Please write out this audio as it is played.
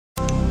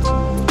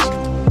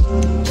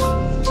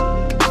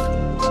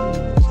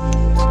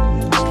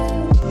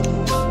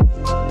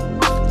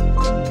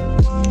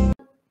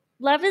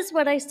Love is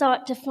what I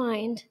sought to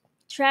find,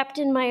 trapped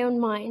in my own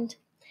mind.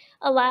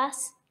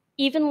 Alas,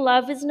 even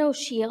love is no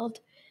shield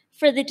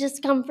for the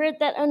discomfort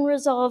that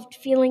unresolved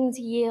feelings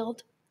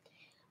yield.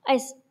 I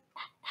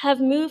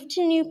have moved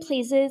to new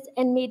places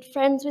and made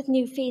friends with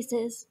new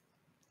faces.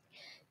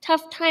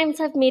 Tough times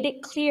have made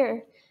it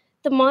clear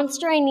the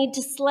monster I need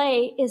to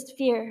slay is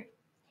fear.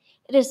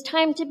 It is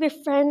time to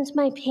befriend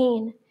my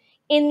pain.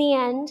 In the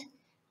end,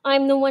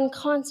 I'm the one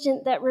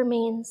constant that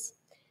remains.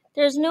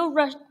 There's no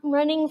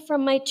running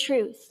from my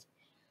truth.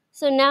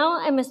 So now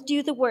I must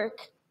do the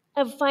work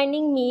of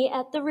finding me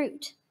at the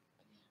root.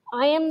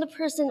 I am the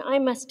person I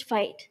must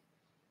fight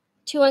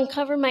to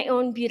uncover my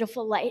own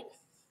beautiful light.